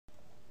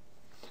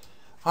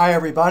Hi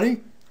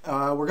everybody.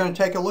 We're going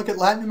to take a look at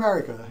Latin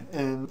America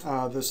in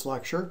this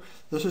lecture.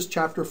 This is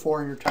chapter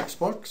 4 in your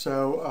textbook,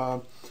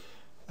 so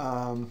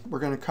we're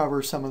going to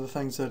cover some of the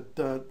things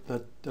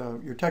that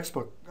your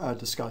textbook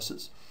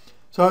discusses.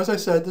 So as I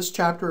said, this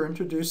chapter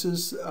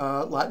introduces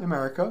Latin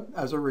America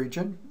as a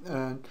region,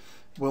 and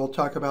we'll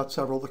talk about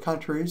several of the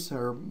countries,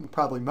 or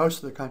probably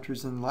most of the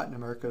countries in Latin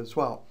America as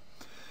well.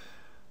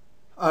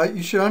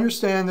 You should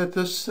understand that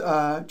this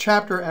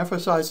chapter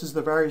emphasizes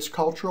the various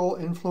cultural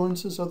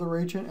influences of the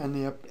region and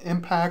the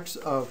impacts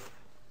of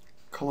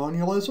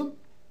colonialism,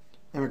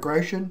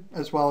 immigration,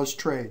 as well as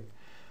trade.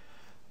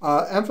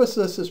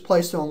 Emphasis is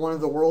placed on one of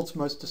the world's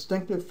most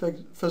distinctive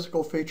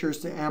physical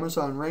features, the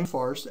Amazon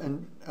rainforest,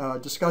 and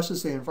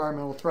discusses the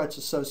environmental threats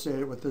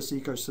associated with this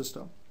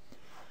ecosystem.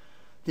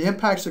 The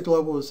impacts of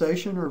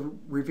globalization are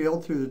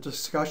revealed through the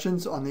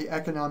discussions on the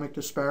economic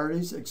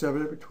disparities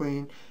exhibited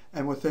between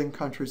and within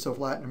countries of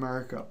Latin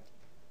America.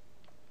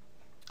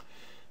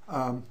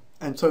 And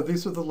so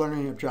these are the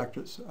learning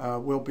objectives.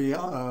 We'll be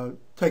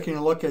taking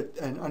a look at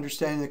and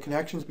understanding the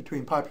connections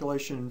between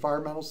population and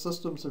environmental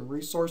systems and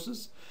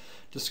resources,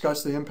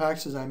 discuss the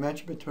impacts, as I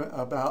mentioned,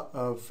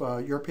 of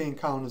European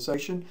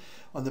colonization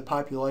on the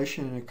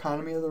population and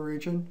economy of the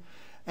region.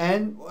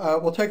 And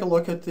we'll take a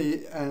look at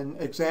and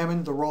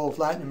examine the role of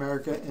Latin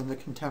America in the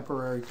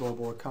contemporary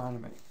global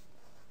economy.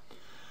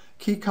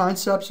 Key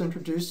concepts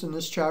introduced in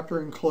this chapter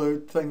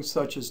include things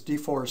such as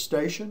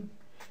deforestation,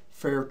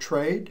 fair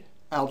trade,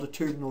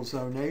 altitudinal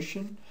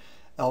zonation,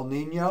 El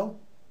Nino,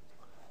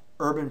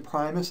 urban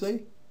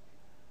primacy,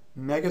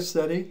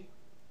 megacity,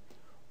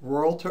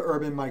 rural to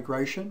urban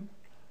migration,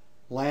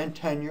 land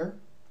tenure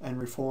and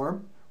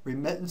reform,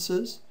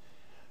 remittances,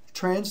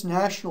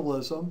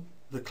 transnationalism,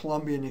 the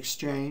Colombian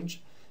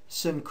exchange,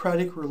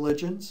 syncretic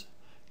religions,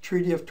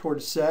 Treaty of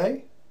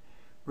Tordesillas,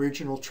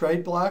 regional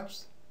trade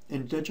blocs,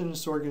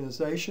 indigenous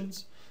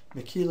organizations,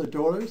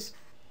 maquiladoras,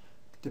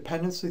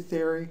 dependency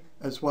theory,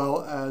 as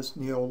well as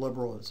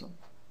neoliberalism.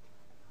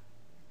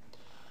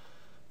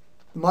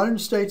 The modern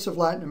states of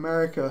Latin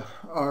America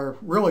are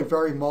really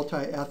very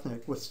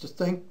multi-ethnic with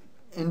distinct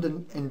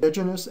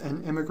indigenous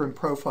and immigrant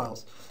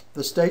profiles.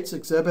 The states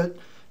exhibit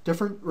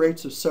different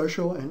rates of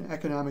social and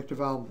economic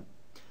development.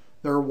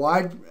 There are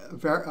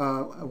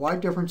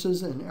wide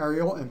differences in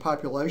areal and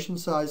population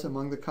size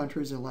among the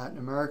countries in Latin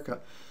America.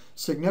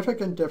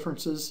 Significant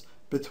differences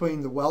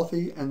between the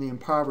wealthy and the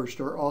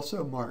impoverished are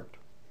also marked.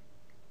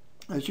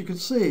 As you can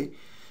see,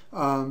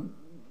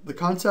 the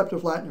concept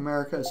of Latin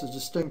America as a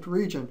distinct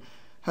region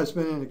has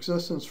been in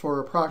existence for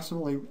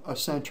approximately a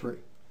century.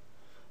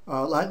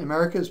 Latin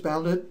America is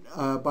bounded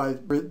by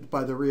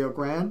the Rio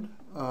Grande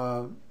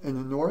in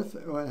the north,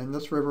 and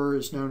this river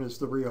is known as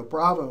the Rio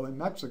Bravo in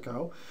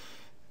Mexico,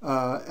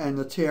 and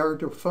the Tierra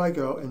del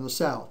Fuego in the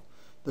south.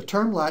 The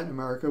term Latin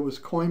America was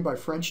coined by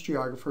French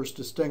geographers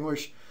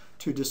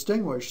to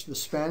distinguish the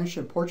Spanish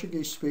and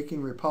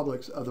Portuguese-speaking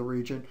republics of the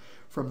region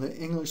from the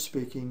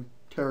English-speaking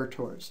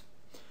territories.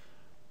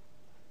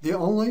 The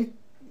only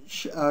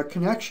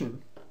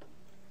connection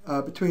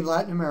between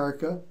Latin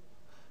America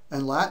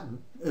and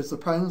Latin is the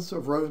presence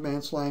of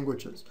Romance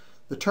languages.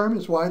 The term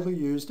is widely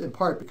used in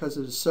part because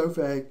it is so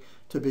vague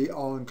to be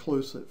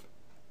all-inclusive.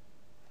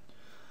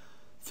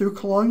 Through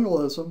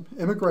colonialism,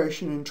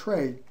 immigration, and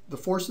trade, the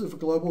forces of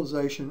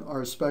globalization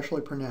are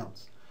especially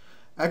pronounced.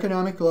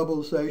 Economic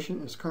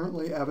globalization is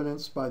currently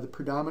evidenced by the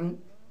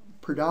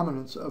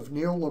predominance of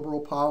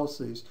neoliberal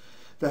policies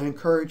that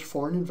encourage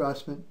foreign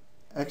investment,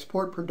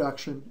 export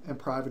production, and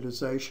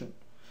privatization.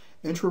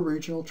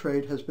 Intra-regional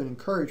trade has been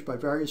encouraged by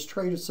various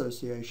trade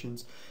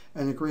associations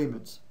and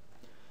agreements.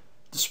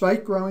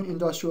 Despite growing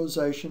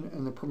industrialization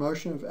and the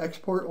promotion of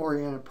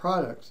export-oriented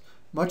products,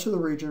 much of the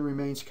region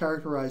remains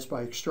characterized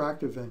by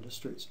extractive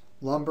industries.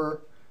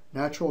 Lumber,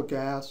 natural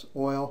gas,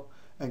 oil,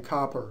 and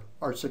copper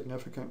are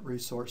significant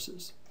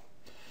resources.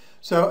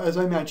 So, as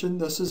I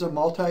mentioned, this is a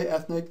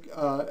multi-ethnic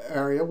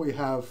area. We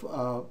have,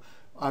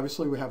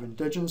 obviously, we have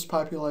indigenous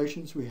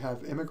populations, we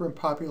have immigrant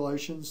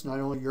populations,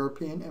 not only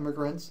European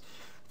immigrants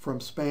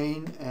from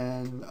Spain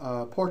and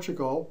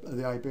Portugal,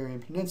 the Iberian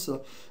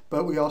Peninsula,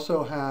 but we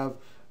also have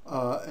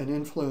an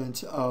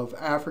influence of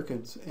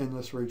Africans in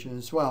this region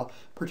as well,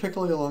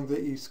 particularly along the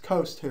east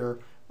coast here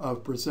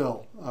of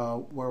Brazil,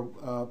 where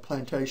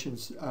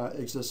plantations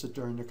existed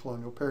during the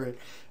colonial period,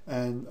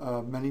 and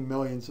many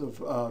millions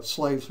of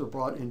slaves were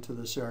brought into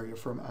this area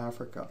from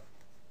Africa.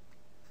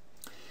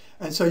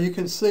 And so you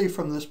can see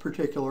from this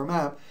particular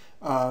map,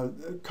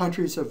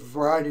 countries of a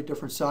variety of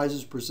different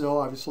sizes, Brazil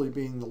obviously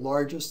being the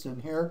largest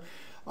in here,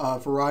 a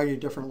variety of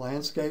different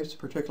landscapes,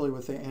 particularly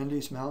with the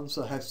Andes Mountains,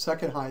 the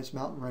second highest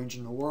mountain range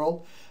in the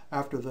world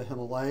after the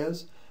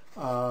Himalayas,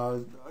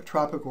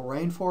 tropical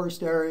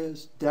rainforest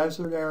areas,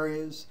 desert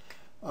areas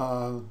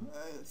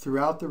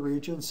throughout the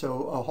region,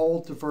 so a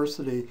whole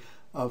diversity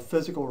of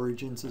physical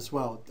regions as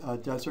well.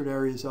 Desert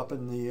areas up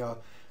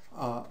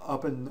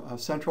in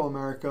Central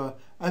America,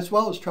 as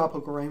well as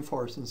tropical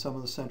rainforests in some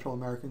of the Central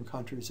American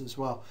countries as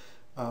well,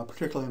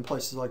 particularly in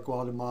places like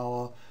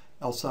Guatemala,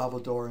 El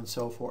Salvador, and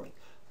so forth.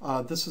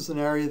 This is an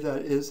area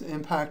that is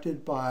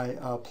impacted by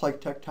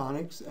plate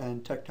tectonics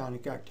and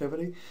tectonic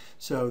activity.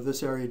 So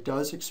this area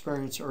does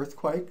experience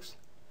earthquakes.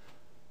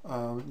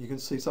 You can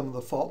see some of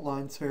the fault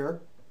lines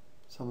here,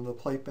 some of the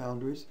plate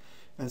boundaries.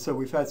 And so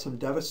we've had some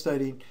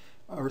devastating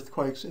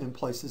earthquakes in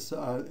places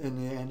in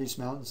the Andes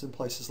Mountains, in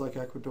places like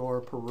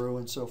Ecuador, Peru,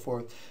 and so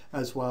forth,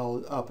 as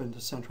well up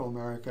into Central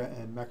America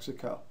and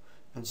Mexico,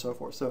 and so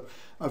forth. So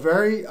a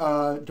very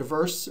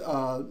diverse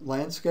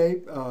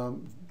landscape,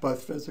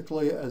 both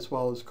physically as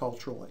well as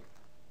culturally.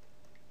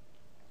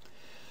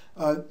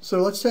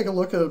 So let's take a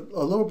look at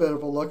a little bit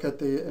of a look at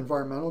the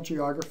environmental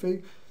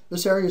geography.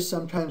 This area is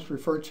sometimes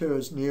referred to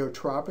as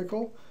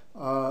neotropical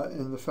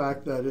in the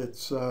fact that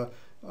it's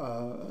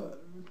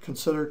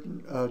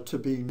considered to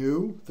be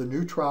the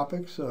new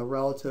tropics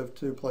relative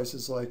to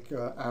places like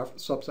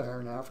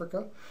sub-Saharan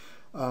Africa.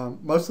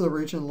 Most of the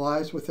region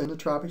lies within the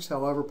tropics.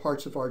 However,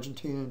 parts of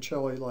Argentina and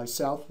Chile lie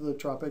south of the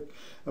Tropic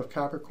of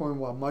Capricorn,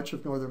 while much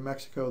of northern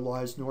Mexico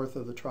lies north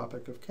of the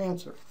Tropic of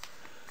Cancer.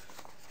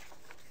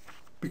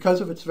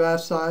 Because of its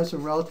vast size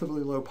and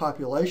relatively low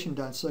population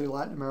density,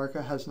 Latin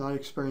America has not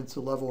experienced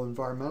the level of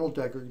environmental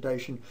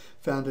degradation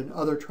found in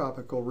other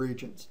tropical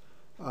regions.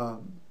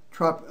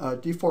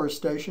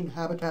 Deforestation,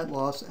 habitat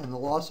loss, and the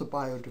loss of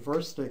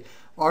biodiversity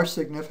are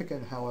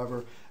significant,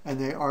 however, and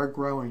they are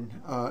growing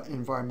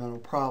environmental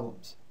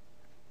problems.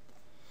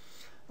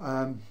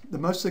 The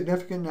most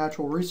significant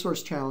natural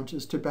resource challenge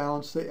is to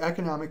balance the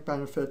economic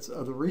benefits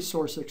of the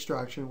resource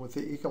extraction with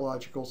the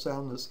ecological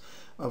soundness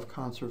of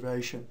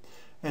conservation.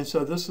 And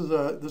so this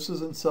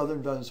is in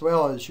southern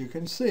Venezuela, as you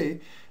can see,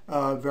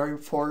 very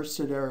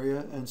forested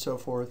area and so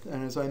forth.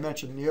 And as I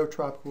mentioned,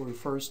 neotropical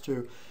refers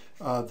to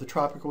the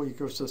tropical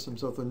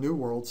ecosystems of the New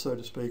World, so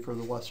to speak, or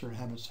the Western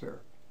Hemisphere.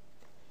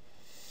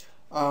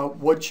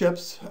 Wood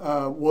chips,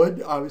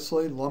 wood,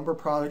 obviously, lumber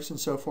products and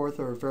so forth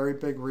are a very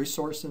big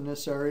resource in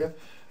this area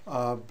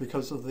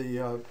because of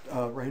the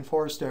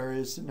rainforest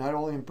areas, not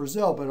only in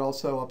Brazil, but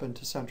also up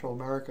into Central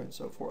America and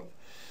so forth.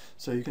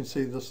 So you can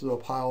see this is a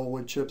pile of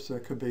wood chips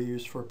that could be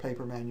used for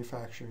paper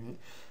manufacturing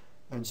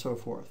and so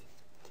forth.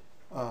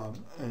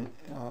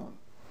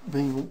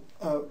 Being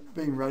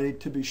ready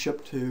to be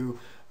shipped to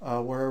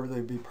wherever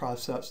they be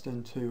processed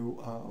into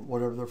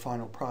whatever their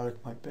final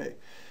product might be.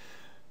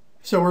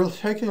 So we're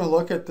taking a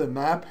look at the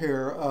map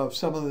here of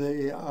some of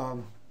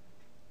the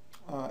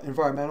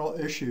environmental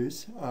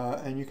issues,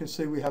 and you can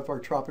see we have our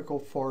tropical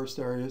forest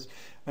areas,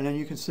 and then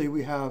you can see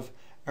we have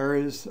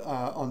areas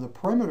on the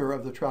perimeter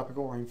of the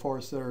tropical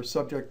rainforest that are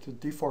subject to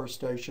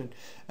deforestation,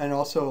 and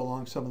also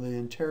along some of the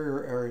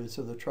interior areas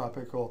of the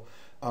tropical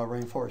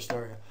rainforest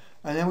area.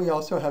 And then we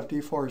also have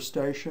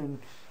deforestation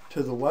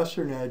to the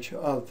western edge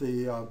of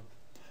the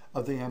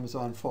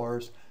Amazon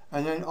forest,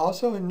 and then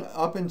also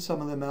up in some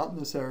of the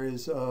mountainous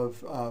areas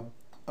of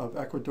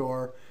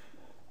Ecuador,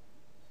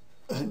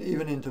 and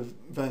even into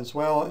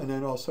Venezuela, and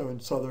then also in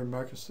southern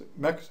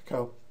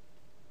Mexico,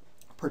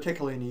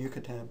 particularly in the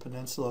Yucatan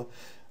Peninsula,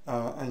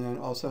 and then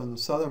also in the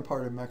southern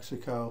part of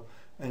Mexico,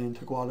 and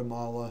into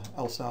Guatemala,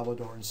 El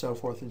Salvador, and so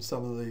forth, in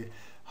some of the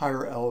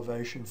higher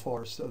elevation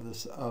forests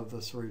of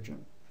this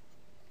region.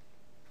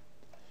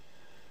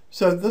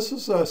 So this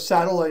is a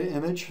satellite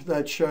image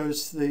that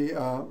shows the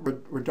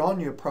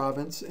Rondônia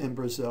province in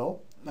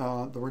Brazil. The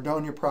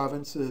Rondônia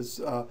province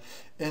is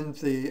in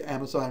the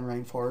Amazon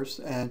rainforest,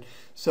 and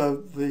so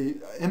the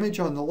image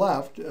on the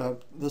left,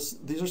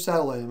 these are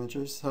satellite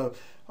images. So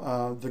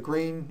the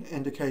green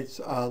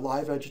indicates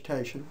live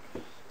vegetation.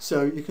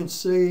 So you can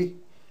see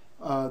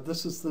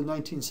this is the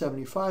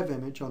 1975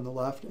 image on the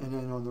left, and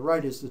then on the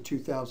right is the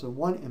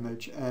 2001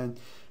 image. And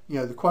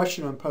the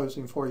question I'm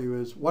posing for you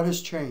is, what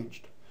has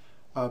changed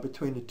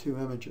between the two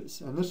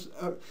images? And this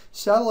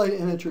satellite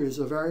imagery is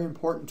a very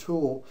important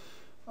tool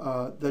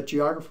that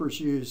geographers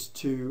use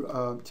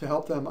to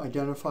help them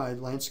identify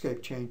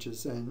landscape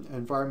changes and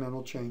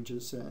environmental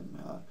changes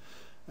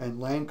and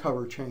land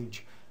cover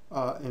change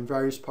in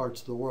various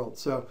parts of the world.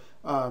 So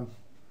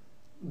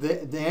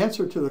the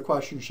answer to the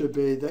question should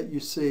be that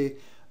you see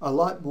a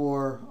lot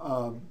more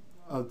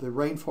of the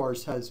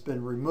rainforest has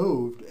been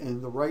removed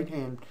in the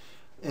right-hand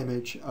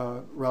image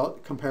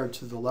compared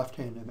to the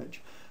left-hand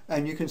image.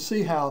 And you can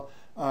see how,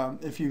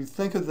 if you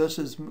think of this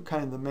as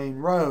kind of the main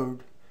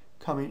road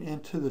coming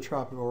into the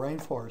tropical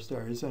rainforest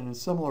areas, and a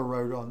similar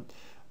road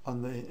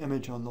on the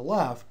image on the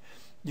left,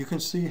 you can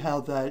see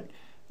how that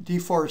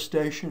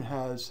deforestation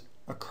has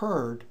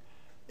occurred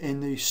in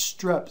these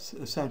strips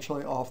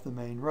essentially off the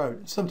main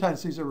road.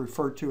 Sometimes these are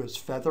referred to as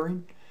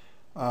feathering,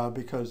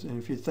 because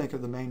if you think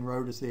of the main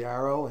road as the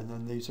arrow, and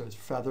then these are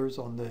feathers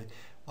on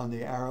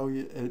the arrow,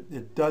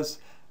 it does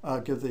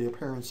give the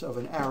appearance of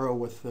an arrow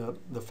with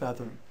the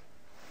feathering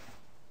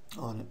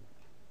on it.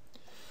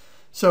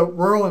 So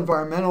rural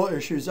environmental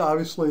issues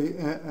obviously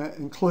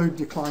include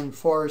declining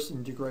forests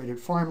and degraded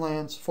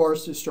farmlands.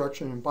 Forest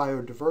destruction and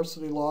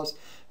biodiversity loss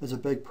is a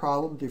big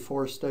problem.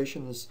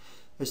 Deforestation is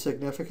a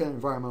significant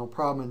environmental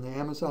problem in the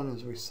Amazon,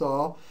 as we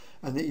saw,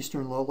 and the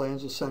eastern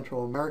lowlands of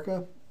Central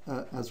America.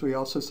 as we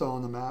also saw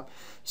on the map.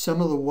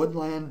 Some of the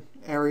woodland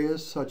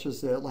areas, such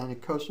as the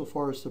Atlantic coastal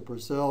forest of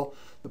Brazil,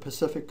 the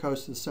Pacific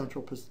coast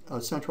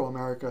of Central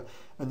America,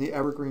 and the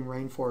evergreen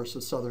rainforests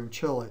of southern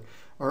Chile,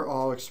 are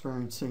all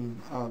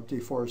experiencing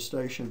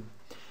deforestation.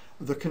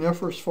 The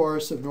coniferous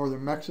forests of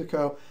northern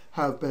Mexico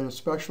have been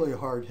especially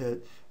hard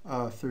hit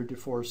through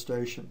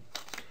deforestation.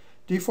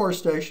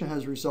 Deforestation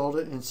has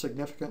resulted in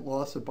significant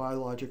loss of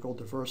biological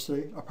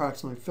diversity.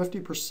 Approximately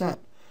 50%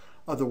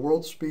 of the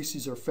world's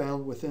species are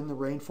found within the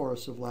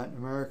rainforests of Latin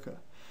America.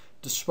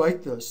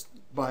 Despite this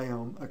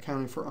biome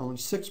accounting for only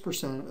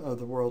 6% of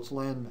the world's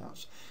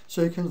landmass.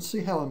 So you can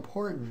see how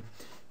important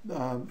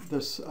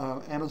this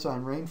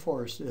Amazon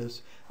rainforest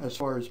is as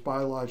far as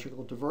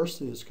biological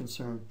diversity is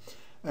concerned.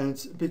 And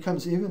it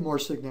becomes even more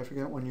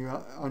significant when you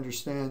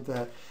understand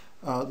that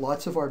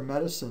lots of our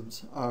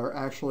medicines are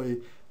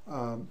actually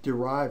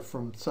derived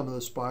from some of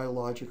this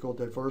biological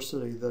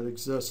diversity that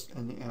exists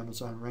in the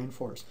Amazon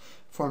rainforest.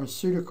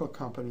 Pharmaceutical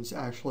companies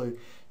actually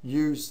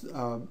use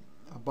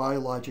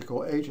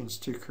biological agents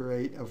to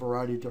create a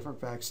variety of different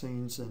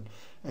vaccines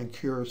and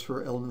cures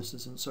for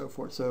illnesses and so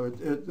forth. So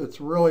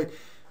it's really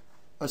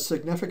a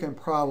significant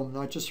problem,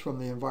 not just from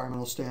the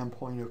environmental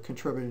standpoint of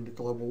contributing to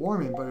global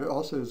warming, but it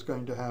also is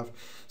going to have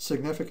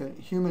significant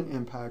human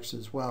impacts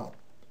as well.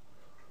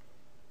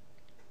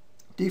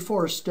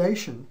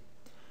 Deforestation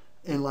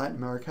in Latin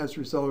America has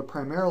resulted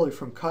primarily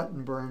from cut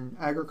and burn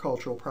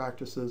agricultural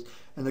practices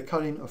and the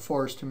cutting of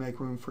forests to make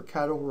room for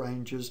cattle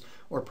ranges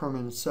or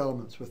permanent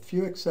settlements. With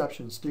few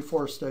exceptions,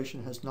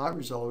 deforestation has not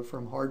resulted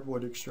from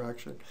hardwood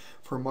extraction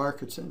for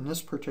markets in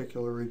this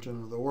particular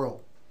region of the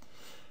world.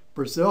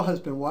 Brazil has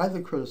been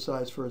widely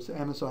criticized for its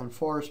Amazon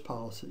forest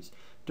policies.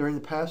 During the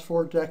past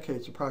 4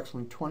 decades,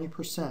 approximately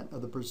 20%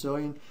 of the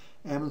Brazilian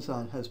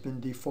Amazon has been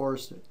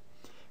deforested.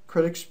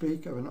 Critics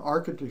speak of an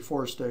arc of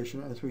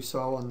deforestation, as we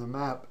saw on the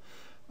map,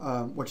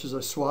 which is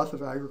a swath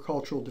of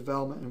agricultural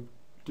development and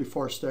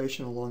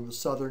deforestation along the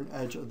southern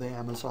edge of the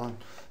Amazon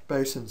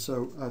basin.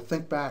 So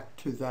think back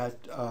to that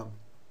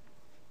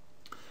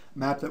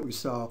map that we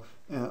saw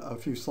a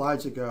few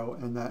slides ago,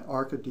 and that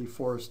arc of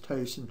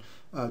deforestation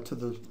to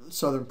the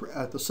southern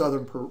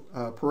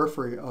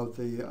periphery of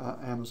the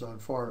Amazon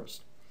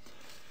forest.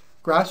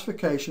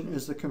 Grassification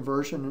is the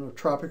conversion of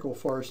tropical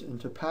forest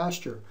into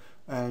pasture,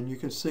 and you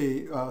can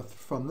see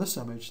from this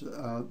image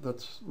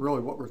that's really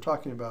what we're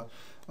talking about.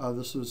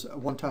 This was a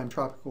one-time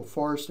tropical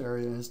forest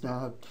area and has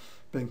now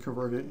been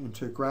converted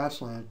into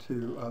grassland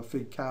to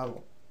feed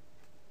cattle.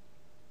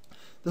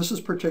 This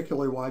is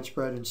particularly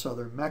widespread in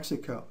southern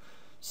Mexico,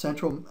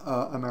 Central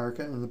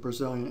America, and the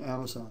Brazilian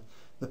Amazon.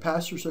 The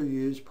pastures are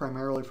used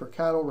primarily for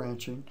cattle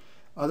ranching.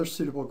 Other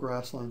suitable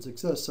grasslands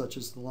exist, such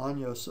as the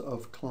Llanos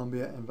of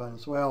Colombia and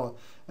Venezuela,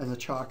 and the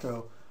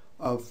Chaco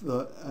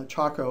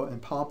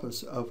and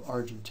Pampas of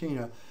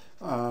Argentina.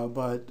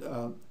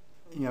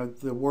 You know,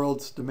 the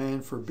world's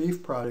demand for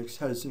beef products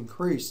has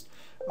increased,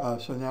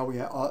 so now we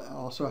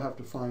also have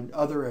to find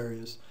other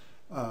areas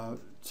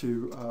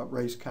to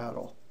raise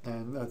cattle,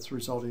 and that's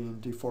resulting in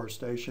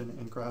deforestation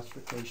and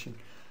grassification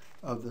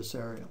of this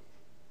area.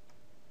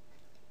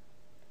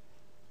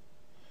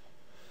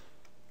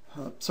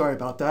 Sorry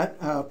about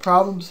that.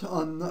 Problems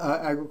on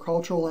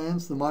agricultural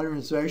lands. The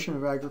modernization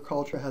of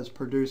agriculture has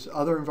produced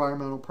other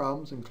environmental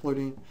problems,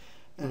 including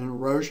an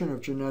erosion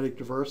of genetic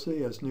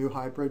diversity as new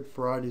hybrid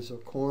varieties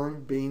of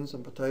corn, beans,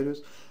 and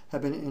potatoes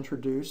have been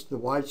introduced. The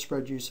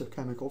widespread use of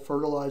chemical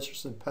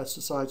fertilizers and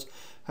pesticides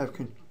have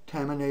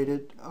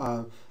contaminated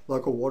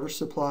local water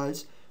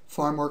supplies.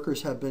 Farm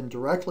workers have been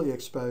directly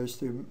exposed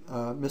to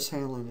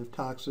mishandling of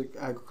toxic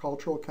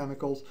agricultural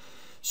chemicals.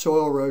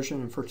 Soil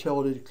erosion and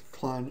fertility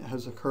decline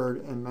has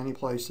occurred in many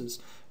places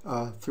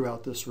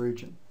throughout this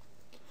region.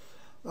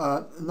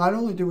 Not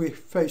only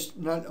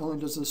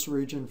does this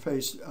region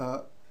face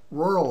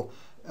rural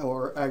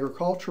or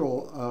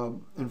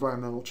agricultural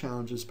environmental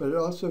challenges, but it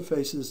also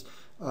faces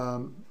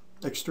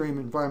extreme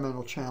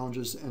environmental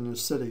challenges in the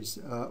cities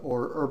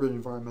or urban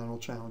environmental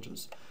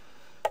challenges.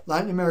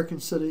 Latin American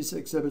cities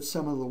exhibit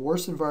some of the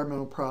worst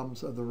environmental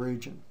problems of the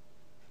region.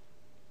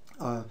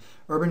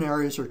 Urban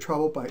areas are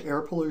troubled by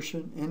air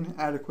pollution,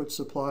 inadequate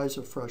supplies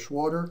of fresh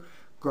water,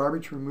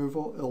 garbage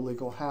removal,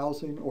 illegal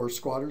housing, or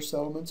squatter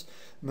settlements.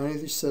 Many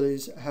of these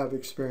cities have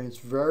experienced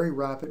very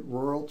rapid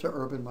rural to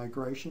urban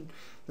migration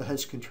that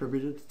has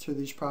contributed to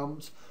these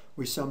problems.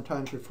 We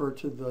sometimes refer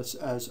to this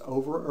as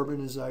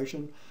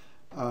over-urbanization,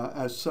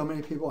 as so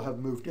many people have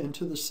moved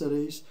into the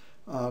cities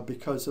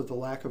because of the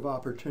lack of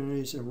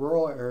opportunities in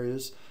rural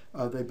areas.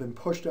 They've been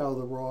pushed out of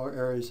the rural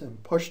areas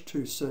and pushed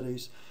to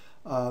cities.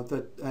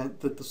 That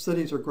the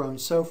cities are growing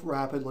so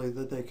rapidly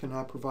that they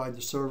cannot provide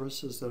the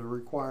services that are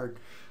required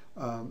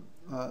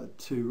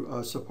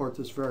to support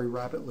this very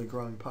rapidly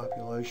growing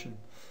population.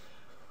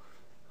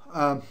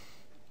 The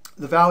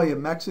Valley of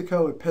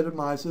Mexico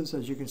epitomizes,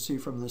 as you can see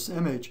from this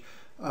image,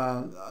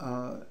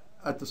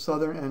 at the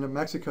southern end of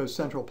Mexico's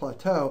Central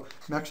Plateau,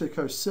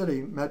 Mexico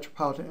City,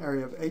 metropolitan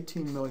area of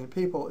 18 million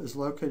people, is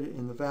located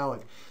in the valley.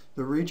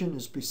 The region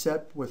is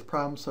beset with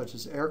problems such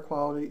as air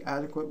quality,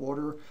 adequate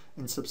water,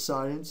 and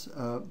subsidence.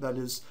 That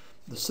is,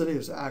 the city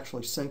is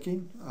actually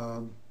sinking,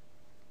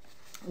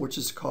 which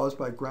is caused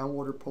by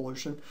groundwater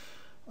pollution.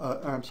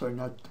 I'm sorry,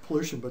 not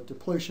pollution, but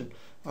depletion,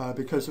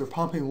 because they're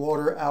pumping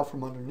water out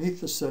from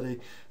underneath the city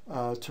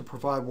to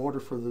provide water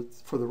for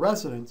the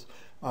residents.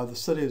 The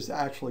city is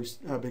actually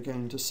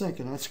beginning to sink,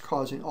 and that's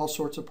causing all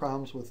sorts of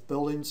problems with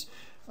buildings.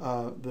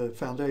 The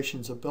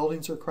foundations of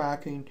buildings are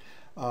cracking,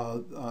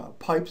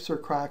 pipes are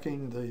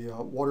cracking, the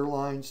water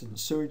lines and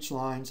sewage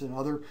lines and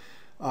other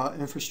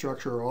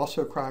infrastructure are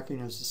also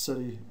cracking as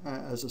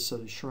the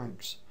city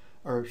shrinks.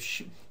 Or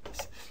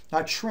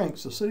not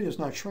shrinks, the city is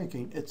not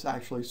shrinking, it's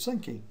actually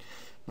sinking,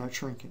 not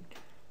shrinking.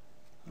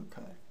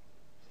 Okay.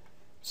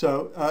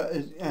 So,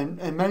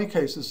 in many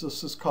cases,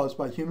 this is caused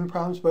by human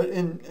problems, but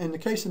in the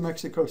case of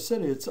Mexico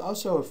City, it's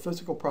also a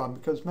physical problem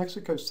because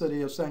Mexico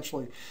City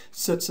essentially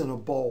sits in a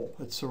bowl.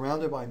 It's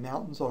surrounded by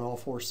mountains on all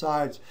four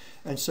sides,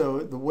 and so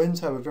the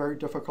winds have a very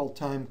difficult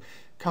time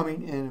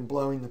coming in and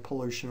blowing the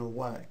pollution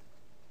away.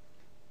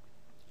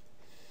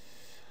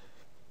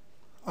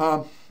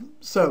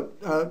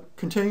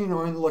 Continuing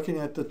on looking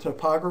at the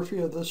topography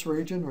of this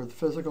region, or the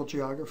physical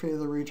geography of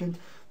the region,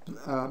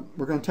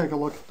 we're going to take a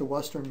look at the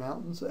Western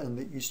Mountains and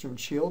the Eastern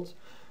Shields.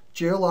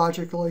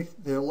 Geologically,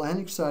 the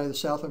Atlantic side of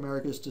South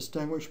America is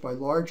distinguished by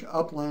large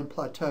upland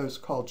plateaus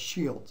called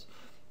shields.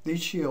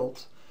 These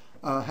shields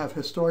have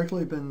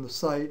historically been the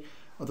site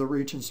of the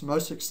region's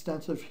most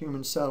extensive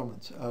human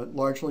settlements,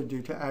 largely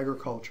due to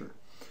agriculture.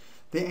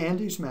 The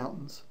Andes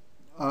Mountains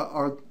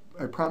are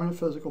a prominent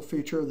physical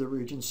feature of the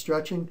region,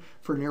 stretching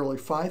for nearly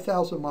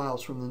 5,000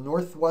 miles from the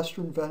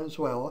northwestern part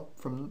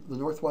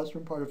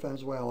of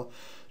Venezuela,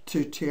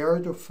 to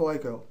Tierra del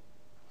Fuego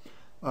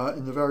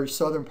in the very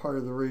southern part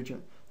of the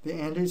region. The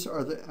Andes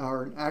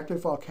are an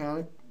active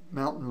volcanic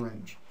mountain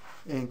range.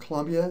 In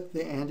Colombia,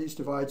 the Andes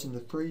divides into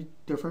 3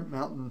 different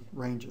mountain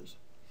ranges.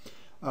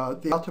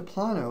 The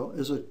Altiplano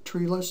is a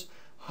treeless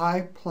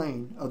high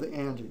plain of the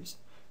Andes.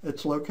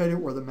 It's located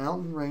where the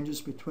mountain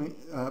ranges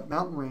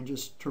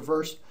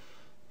traverse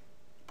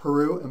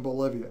Peru and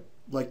Bolivia.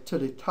 Lake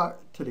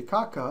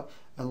Titicaca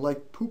and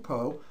Lake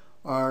Pupo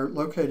are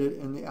located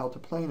in the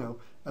Altiplano,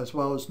 as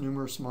well as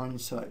numerous mining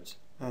sites.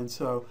 And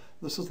so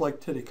this is Lake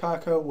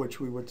Titicaca, which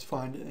we would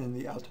find in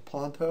the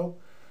Altiplano.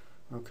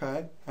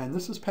 Okay, and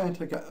this is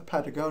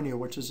Patagonia,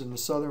 which is in the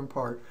southern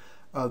part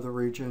of the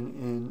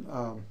region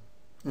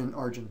in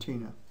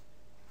Argentina.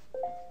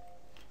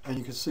 And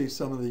you can see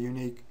some of the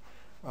unique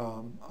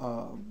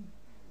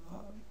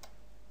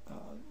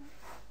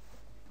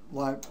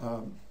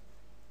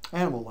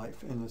animal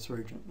life in this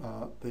region,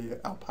 the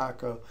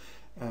alpaca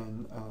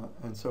and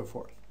so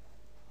forth.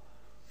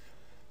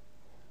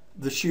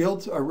 The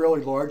shields are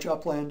really large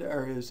upland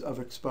areas of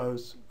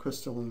exposed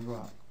crystalline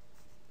rock.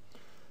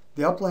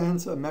 The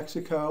uplands of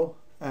Mexico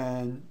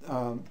and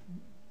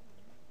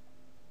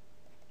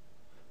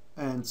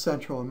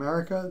Central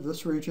America,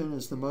 this region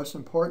is the most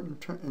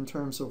important in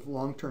terms of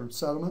long-term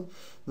settlement.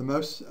 The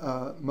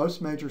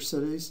most major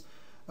cities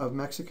of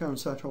Mexico and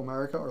Central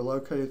America are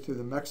located through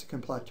the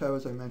Mexican Plateau,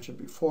 as I mentioned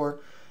before,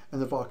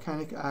 and the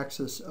volcanic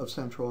axis of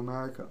Central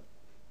America.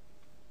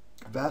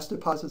 Vast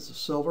deposits of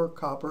silver,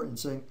 copper, and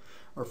zinc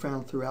are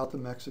found throughout the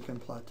Mexican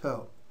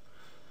Plateau.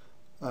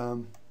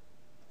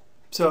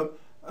 So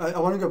I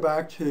want to go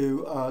back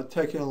to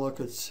taking a look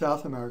at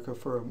South America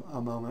for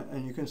a moment,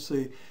 and you can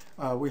see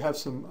we have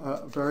some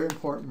very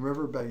important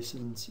river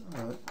basins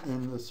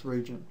in this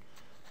region.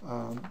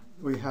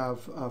 We have,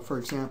 for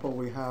example,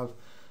 we have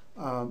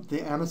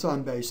the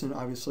Amazon Basin,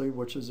 obviously,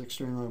 which is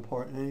extremely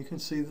important, and you can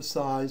see the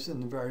size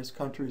in the various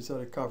countries that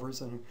it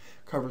covers, and it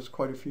covers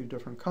quite a few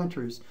different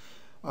countries.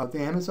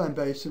 The Amazon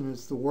Basin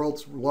is the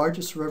world's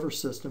largest river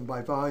system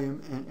by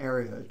volume and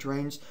area. It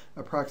drains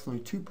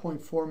approximately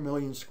 2.4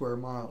 million square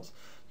miles.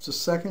 It's the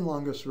second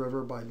longest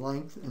river by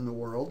length in the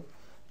world.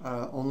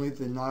 Only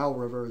the Nile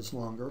River is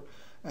longer,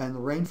 and the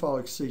rainfall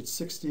exceeds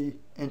 60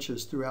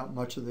 inches throughout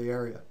much of the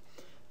area.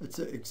 It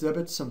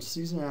exhibits some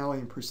seasonality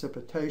in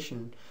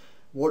precipitation.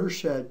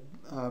 Watershed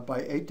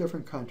by 8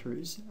 different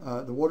countries.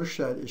 The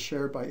watershed is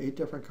shared by 8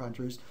 different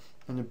countries,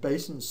 and the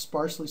basin is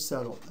sparsely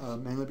settled,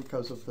 mainly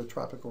because of the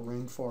tropical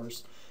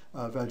rainforest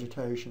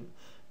vegetation.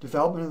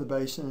 Development of the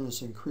basin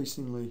is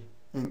increasing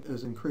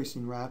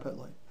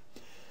rapidly.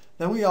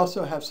 Then we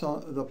also have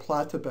the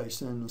Plata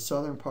Basin in the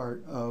southern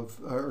part of,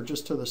 or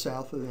just to the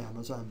south of the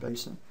Amazon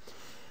Basin.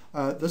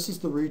 This is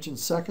the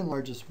region's second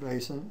largest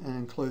basin and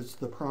includes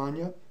the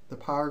Paraná, the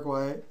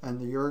Paraguay, and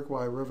the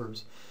Uruguay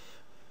rivers.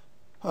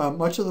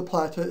 Much of the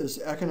Plata is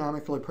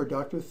economically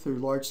productive through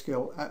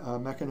large-scale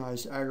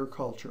mechanized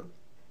agriculture.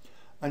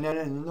 And then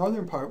in the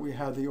northern part, we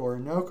have the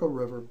Orinoco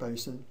River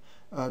Basin.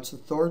 It's the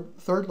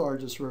third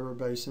largest river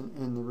basin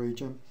in the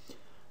region,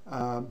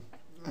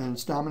 and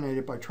it's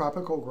dominated by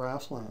tropical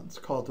grasslands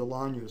called the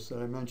llanos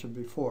that I mentioned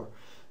before.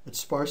 It's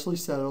sparsely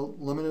settled,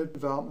 limited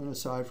development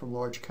aside from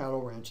large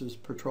cattle ranches,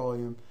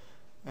 petroleum,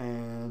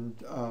 and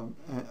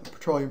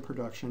petroleum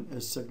production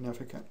is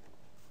significant.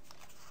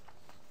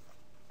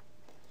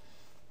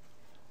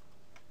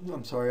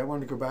 I'm sorry, I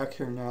want to go back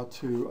here now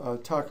to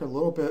talk a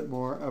little bit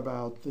more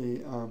about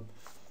the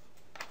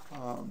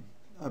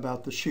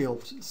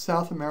shields.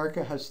 South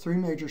America has three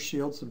major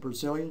shields: the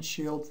Brazilian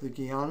shield, the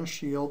Guiana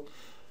shield,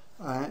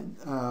 and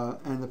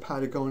the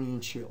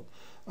Patagonian shield.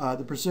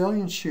 The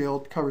Brazilian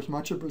shield covers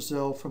much of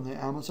Brazil from the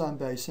Amazon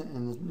basin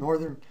in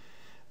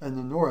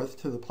the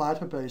north to the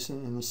Plata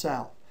basin in the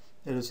south.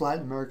 It is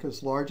Latin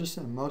America's largest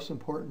and most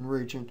important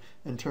region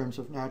in terms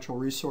of natural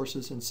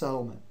resources and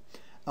settlement.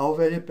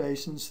 Elevated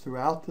basins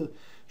throughout the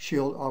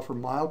shield offer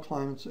mild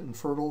climates and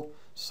fertile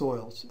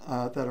soils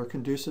that are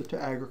conducive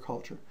to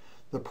agriculture.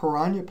 The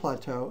Piranha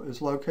Plateau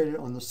is located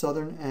on the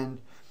southern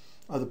end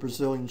of the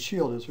Brazilian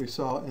shield, as we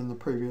saw in the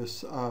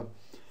previous on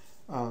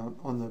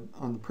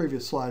the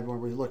previous slide where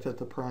we looked at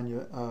the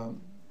Piranha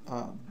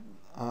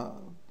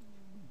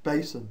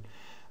basin,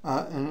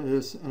 and it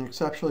is an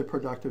exceptionally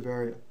productive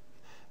area.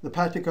 The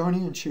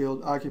Patagonian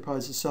shield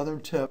occupies the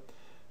southern tip.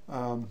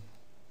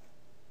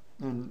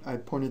 And I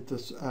pointed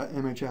this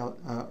image out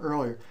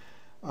earlier.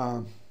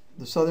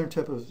 The southern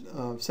tip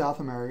of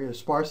South America is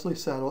sparsely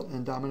settled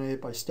and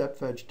dominated by steppe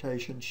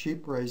vegetation.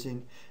 Sheep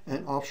raising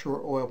and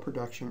offshore oil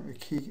production are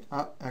key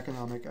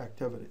economic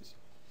activities.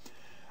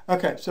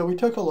 Okay, so we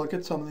took a look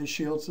at some of these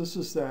shields. This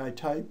is the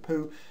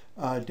Itaipu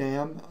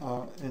Dam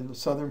in the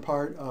southern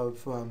part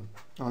of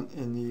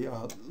in the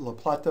La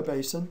Plata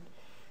Basin.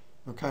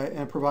 Okay,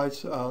 and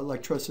provides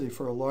electricity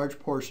for a large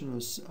portion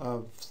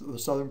of the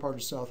southern part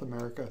of South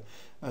America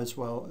as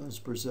well as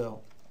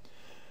Brazil.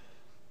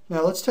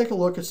 Now let's take a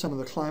look at some of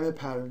the climate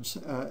patterns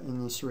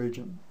in this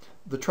region.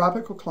 The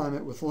tropical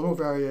climate with little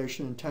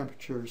variation in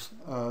temperatures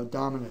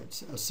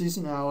dominates. A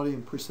seasonality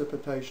in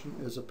precipitation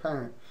is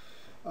apparent.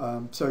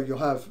 So you'll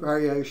have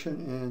variation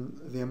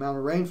in the amount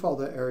of rainfall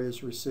that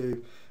areas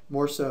receive,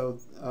 more so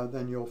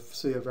than you'll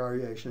see a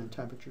variation in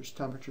temperatures.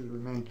 Temperatures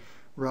remain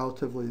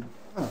relatively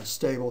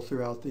stable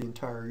throughout the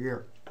entire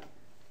year.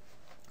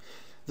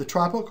 The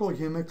tropical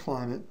humid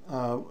climate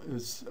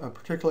is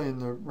particularly in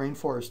the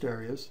rainforest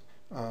areas,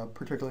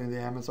 particularly in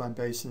the Amazon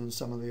basin and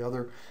some of the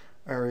other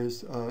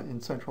areas in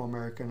Central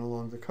America and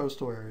along the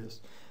coastal areas.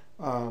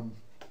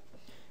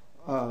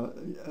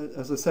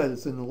 As I said,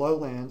 it's in the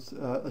lowlands,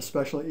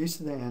 especially east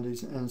of the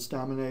Andes, and it's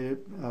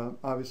dominated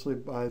obviously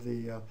by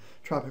the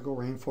tropical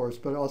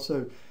rainforest, but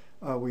also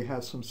we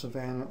have some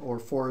savanna or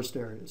forest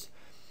areas.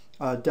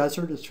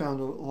 Desert is found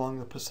along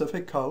the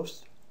Pacific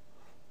coast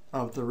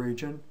of the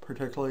region,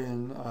 particularly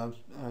in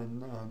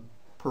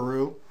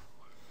Peru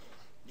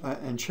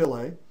and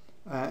Chile,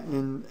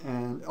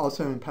 and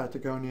also in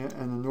Patagonia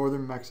and the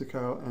northern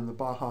Mexico and the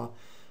Baja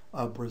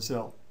of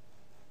Brazil.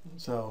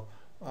 So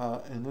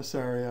in this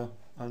area,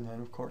 and then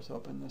of course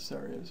up in this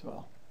area as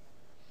well.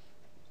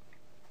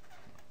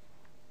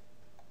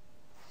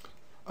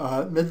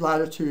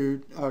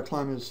 Mid-latitude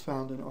climate is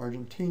found in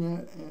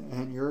Argentina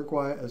and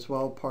Uruguay, as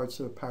well as parts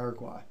of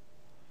Paraguay.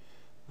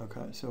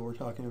 Okay, so we're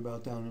talking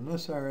about down in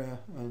this area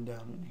and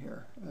down in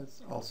here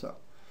as also.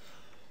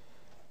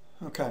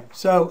 Okay,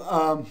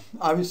 so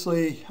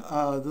obviously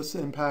this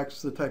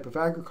impacts the type of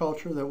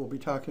agriculture that we'll be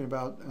talking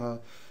about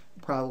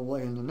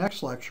probably in the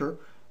next lecture,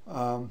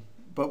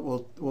 but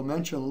we'll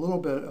mention a little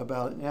bit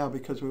about it now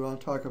because we want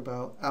to talk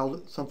about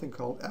something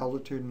called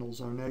altitudinal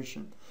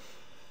zonation.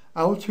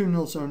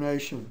 Altitudinal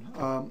zonation,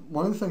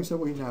 one of the things that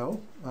we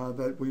know,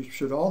 that we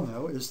should all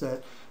know, is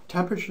that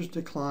temperatures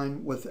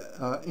decline with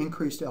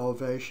increased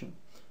elevation.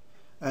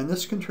 And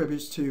this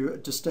contributes to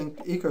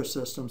distinct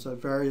ecosystems at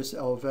various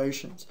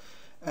elevations.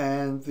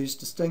 And these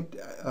distinct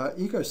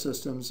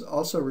ecosystems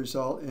also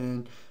result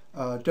in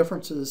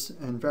differences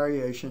and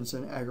variations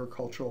in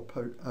agricultural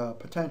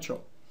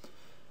potential.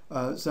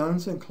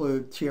 Zones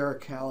include Tierra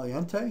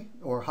Caliente,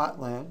 or hot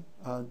land,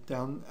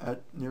 down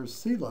at near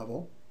sea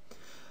level.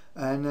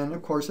 And then,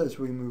 of course, as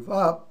we move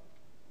up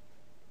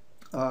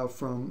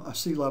from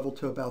sea level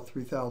to about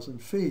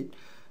 3,000 feet,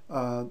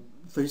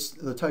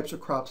 the types of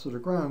crops that are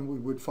grown, we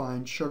would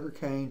find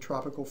sugarcane,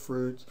 tropical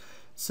fruits, in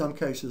some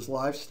cases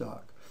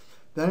livestock.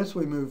 Then as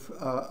we move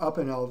up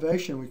in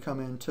elevation, we come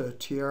into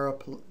Tierra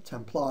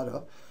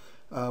Templada,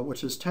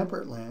 which is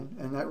temperate land,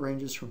 and that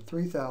ranges from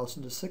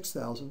 3,000 to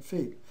 6,000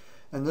 feet.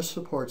 And this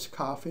supports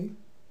coffee,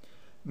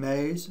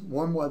 maize,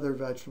 warm weather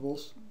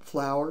vegetables,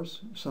 flowers,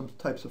 some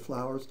types of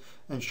flowers,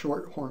 and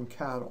short-horn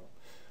cattle.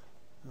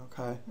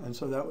 Okay, and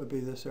so that would be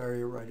this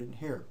area right in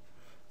here,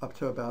 up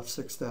to about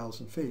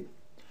 6,000 feet.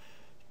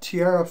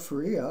 Tierra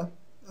Fria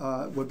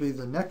would be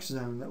the next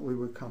zone that we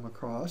would come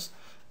across,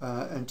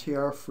 and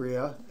Tierra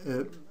Fria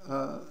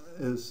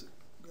is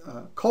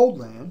cold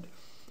land,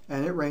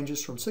 and it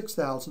ranges from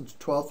 6,000 to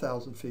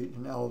 12,000 feet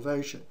in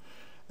elevation,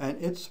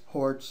 and it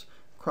supports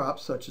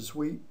crops such as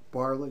wheat,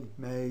 barley,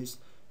 maize,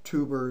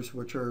 tubers,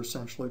 which are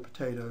essentially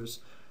potatoes,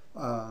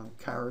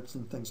 carrots,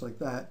 and things like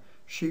that,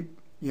 sheep,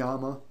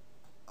 llama,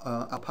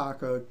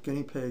 alpaca,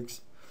 guinea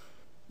pigs,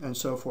 and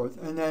so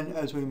forth. And then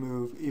as we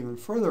move even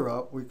further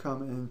up, we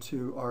come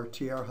into our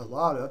Tierra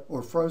Helada,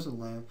 or frozen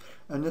land,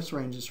 and this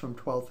ranges from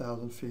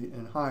 12,000 feet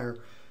and higher,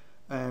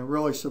 and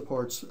really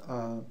supports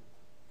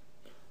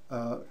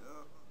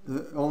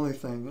the only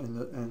thing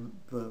in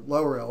the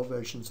lower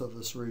elevations of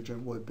this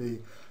region would be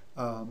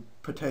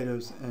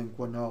potatoes and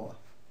granola.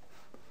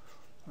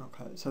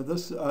 Okay, so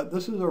this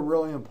is a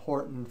really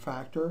important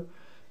factor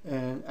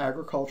in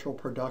agricultural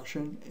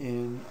production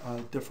in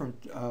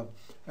different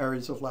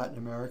areas of Latin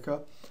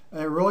America,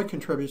 and it really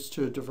contributes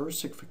to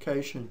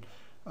diversification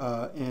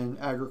in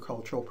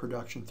agricultural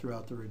production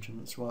throughout the region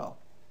as well.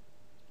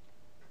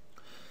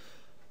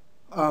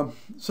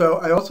 So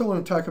I also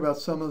want to talk about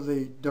some of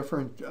the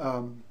different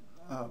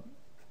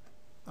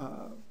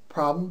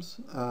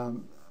problems,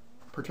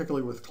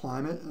 particularly with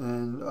climate,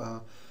 and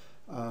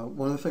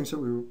one of the things that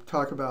we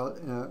talk about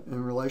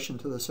in relation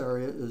to this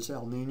area is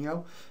El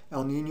Nino.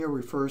 El Nino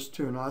refers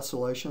to an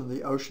oscillation of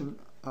the ocean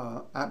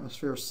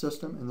atmosphere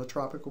system in the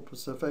tropical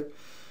Pacific.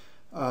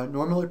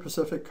 Normally,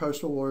 Pacific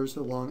coastal waters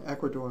along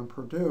Ecuador and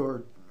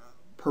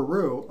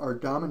Peru are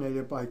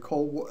dominated by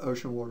cold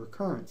ocean water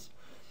currents.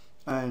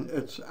 And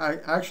it's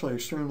actually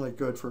extremely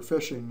good for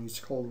fishing, these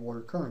cold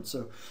water currents.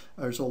 So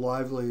there's a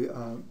lively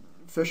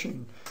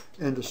fishing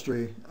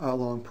industry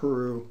along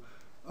Peru,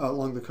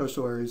 along the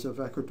coastal areas of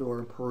Ecuador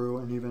and Peru,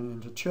 and even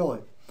into Chile.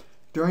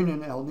 During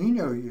an El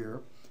Nino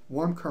year,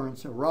 warm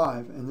currents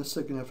arrive, and this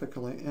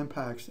significantly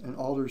impacts and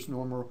alters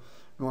normal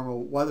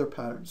weather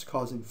patterns,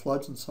 causing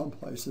floods in some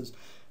places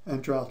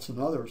and droughts in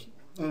others.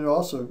 And it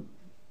also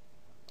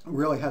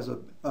really has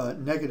a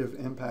negative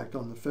impact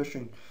on the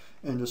fishing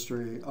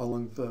industry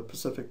along the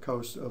Pacific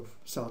coast of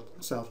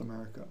South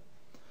America.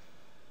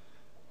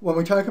 When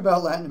we talk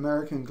about Latin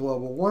American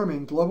global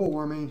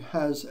warming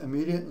has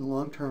immediate and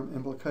long-term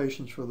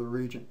implications for the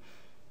region.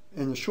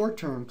 In the short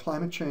term,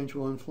 climate change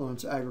will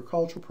influence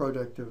agricultural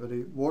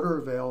productivity, water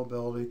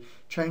availability,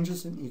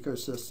 changes in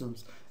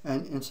ecosystems,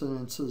 and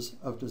incidences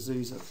of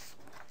diseases.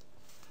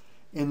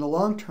 In the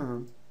long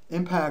term,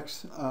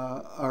 impacts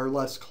are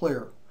less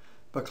clear,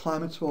 but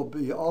climates will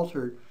be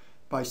altered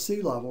by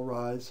sea level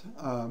rise,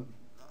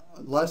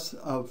 less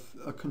of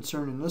a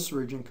concern in this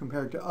region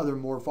compared to other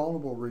more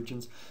vulnerable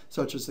regions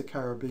such as the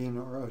Caribbean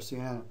or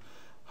Oceania.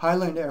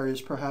 Highland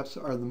areas perhaps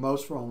are the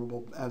most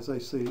vulnerable as they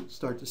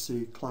start to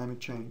see climate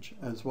change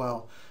as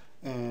well,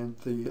 and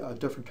the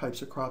different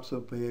types of crops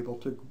will be able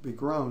to be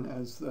grown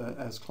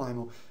as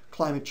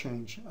climate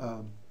change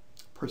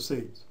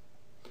proceeds.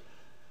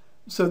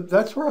 So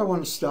that's where I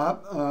want to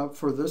stop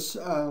for this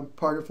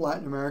part of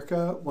Latin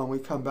America. When we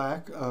come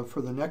back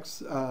for the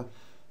next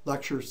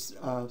lecture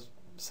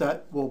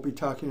set, we'll be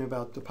talking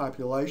about the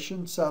population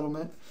and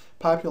settlement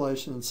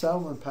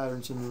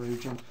patterns in the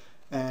region,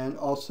 and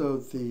also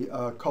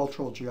the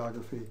cultural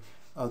geography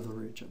of the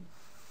region.